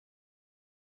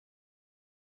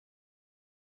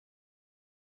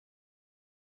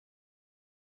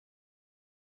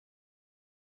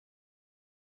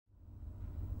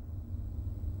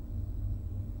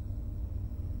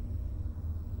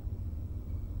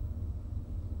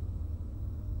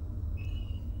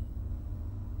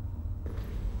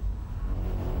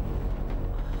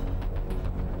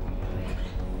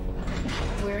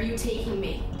are you taking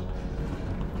me?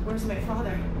 Where's my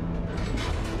father?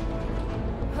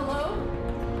 Hello?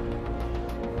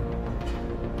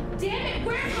 Damn it,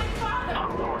 where's my father?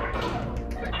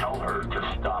 Tell her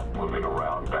to stop moving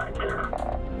around back there.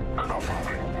 Stop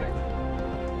moving.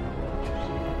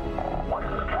 What is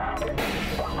that?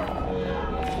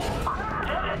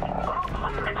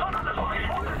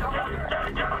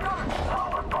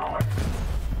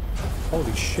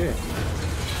 Holy shit.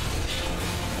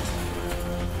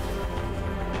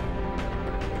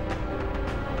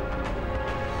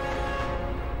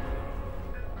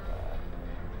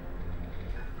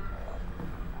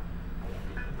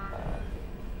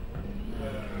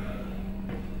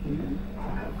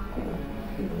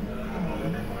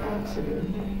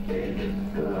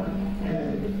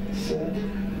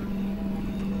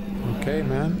 Okay,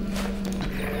 man.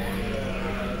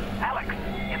 Alyx,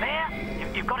 you there?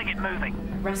 You've got to get moving.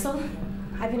 Russell,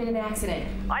 I've been in an accident.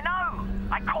 I know!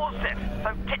 I caused it,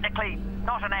 so technically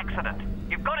not an accident.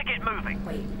 You've got to get moving.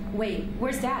 Wait,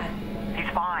 where's Dad? He's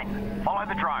fine. Follow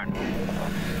the drone.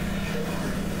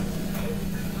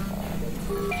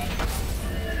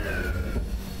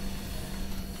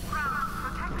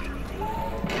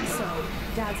 So,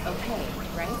 Dad's okay,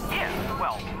 right? Yeah,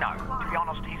 well, no. To be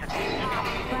honest, he's in huge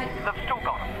trouble. But... They've still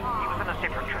got him. He was in a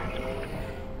separate transport.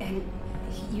 And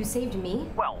you saved me?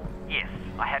 Well, yes.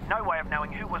 I had no way of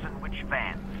knowing who was in which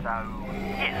van, so...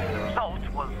 Yes, the result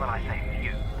was that I saved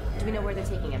you. Do we know where they're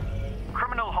taking him?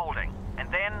 Criminal holding.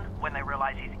 And then, when they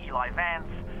realize he's Eli Vance,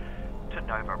 to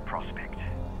Nova Prospect.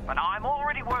 But I'm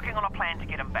already working on a plan to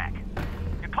get him back.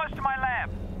 You're close to my lab.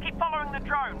 Keep following the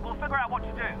drone. We'll figure out what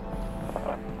to do.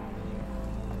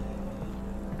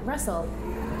 Russell,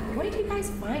 what did you guys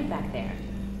find back there?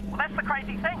 Well, that's the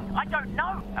crazy thing. I don't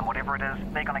know. And whatever it is,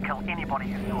 they're going to kill anybody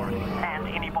who saw it. And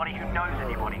anybody who knows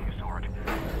anybody who saw it.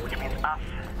 Which means us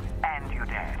and your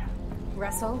dad.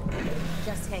 Russell,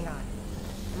 just hang on.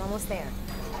 I'm almost there.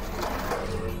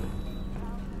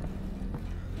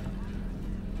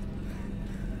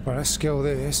 Well, let's scale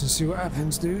this and see what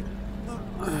happens, dude.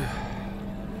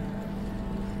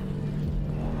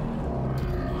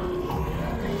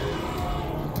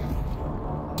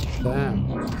 Damn.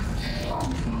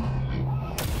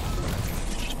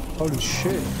 Holy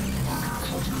shit.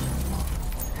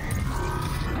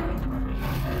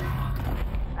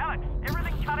 Alyx,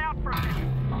 everything cut out for a minute.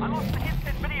 I lost the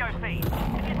headset video feed.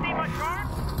 Can you see my drone?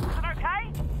 Is it okay?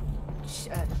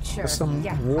 Sure. That's some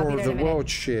yeah, War I'll be of there the in a minute. World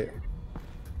shit.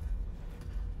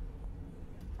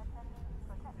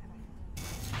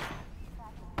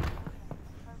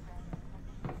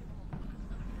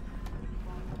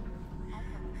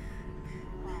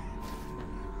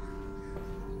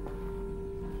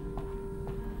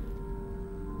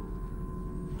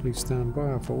 Please stand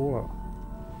by for what?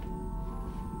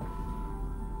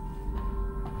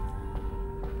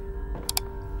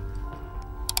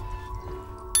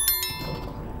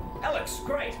 Alyx,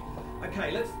 great. Okay,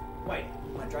 let's wait.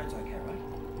 My drone's okay, right?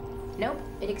 Nope,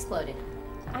 it exploded.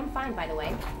 I'm fine, by the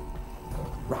way.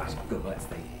 Right, good. Well, that's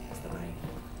the main.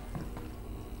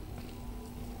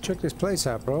 Check this place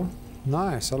out, bro.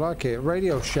 Nice, I like it.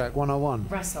 Radio Shack 101.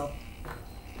 Russell,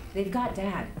 they've got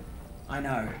Dad. I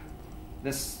know.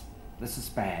 This is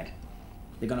bad.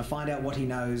 They're gonna find out what he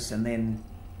knows, and then,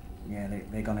 yeah,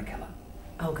 they're gonna kill him.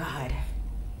 Oh God.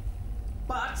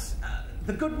 But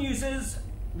the good news is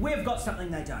we've got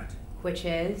something they don't. Which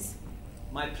is?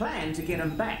 My plan to get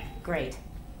him back. Great.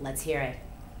 Let's hear it.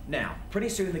 Now, pretty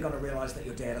soon they're gonna realize that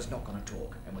your dad is not gonna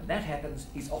talk, and when that happens,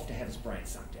 he's off to have his brain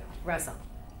sucked out. Russell.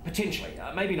 Potentially.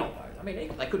 Maybe not, though. I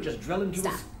mean, they could just drill into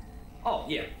Stop. his... Oh,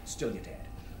 yeah. Still your dad.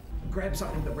 Grab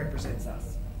something that represents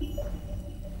us.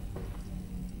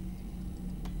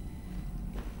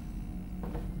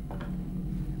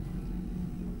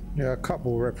 Yeah, a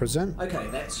couple represent. Okay,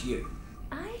 that's you.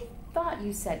 I thought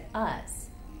you said us.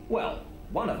 Well,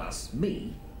 one of us,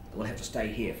 me, will have to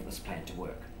stay here for this plan to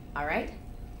work. All right.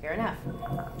 Fair enough.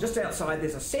 Just outside,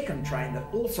 there's a second train that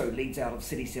also leads out of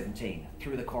City 17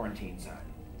 through the quarantine zone.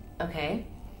 Okay.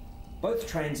 Both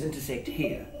trains intersect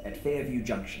here at Fairview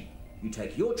Junction. You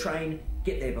take your train,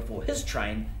 get there before his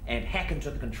train, and hack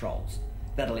into the controls.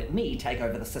 That'll let me take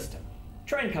over the system.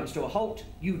 Train comes to a halt,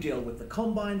 you deal with the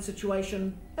Combine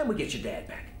situation, and we get your dad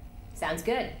back. Sounds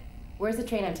good. Where's the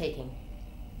train I'm taking?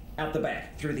 Out the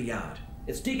back, through the yard.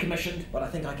 It's decommissioned, but I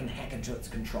think I can hack into its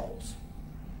controls.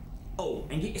 Oh,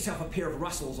 and get yourself a pair of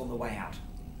Russells on the way out.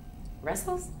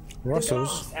 Russells?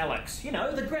 Russells? The gloves, Alyx. You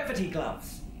know, the gravity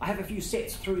gloves. I have a few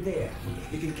sets through there.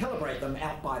 You can calibrate them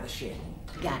out by the shed.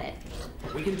 Got it.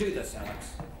 We can do this,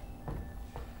 Alyx.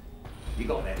 You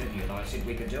got that, didn't you? And I said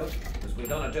we could do it? Because we're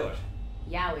gonna do it.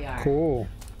 Yeah, we are. Cool.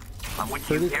 I'm with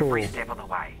Pretty you every cool. step of the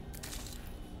way.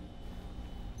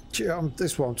 Yeah,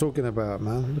 this is what I'm talking about,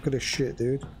 man. Look at this shit,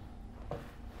 dude.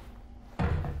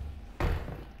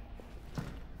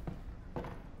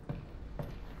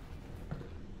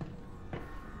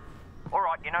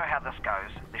 Alright, you know how this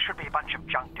goes. There should be a bunch of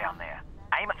junk down there.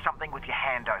 Aim at something with your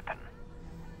hand open.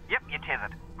 Yep, you're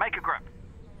tethered. Make a grip.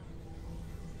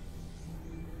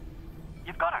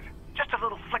 You've got it. Just a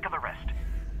little flick of the wrist.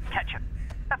 Catch it.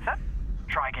 That's it.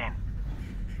 Try again.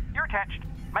 You're attached.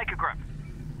 Make a grip.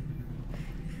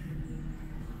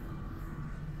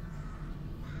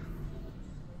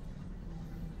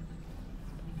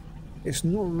 It's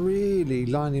not really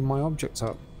lining my object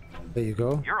up. There you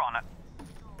go. You're on it.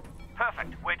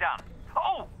 Perfect. We're done.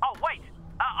 Oh, wait.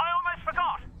 I almost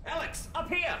forgot. Alyx, up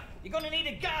here! You're gonna need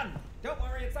a gun! Don't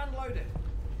worry, it's unloaded.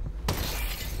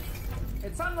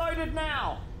 It's unloaded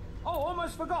now! Oh,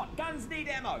 almost forgot. Guns need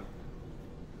ammo.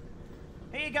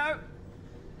 Here you go.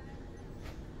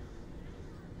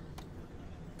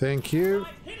 Thank you.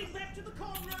 Right, heading back to the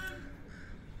comm room.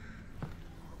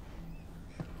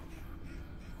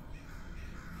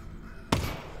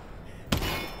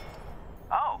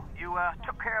 Oh, you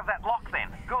took care of that lock then.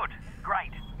 Good.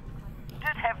 Great.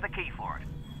 Did have the key for it,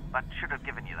 but should have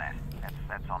given you that.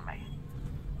 That's on me.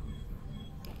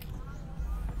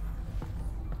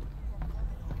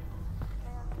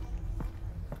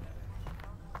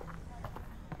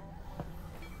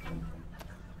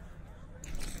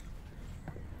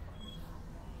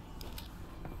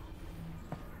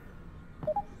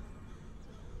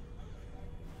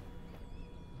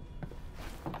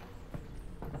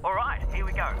 All right, here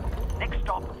we go. Next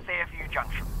stop, Fairview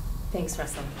Junction. Thanks,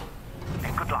 Russell.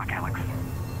 And good luck, Alyx.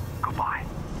 Goodbye.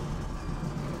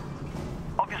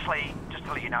 Obviously, just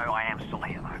to let you know, I am still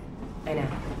here, though. I know.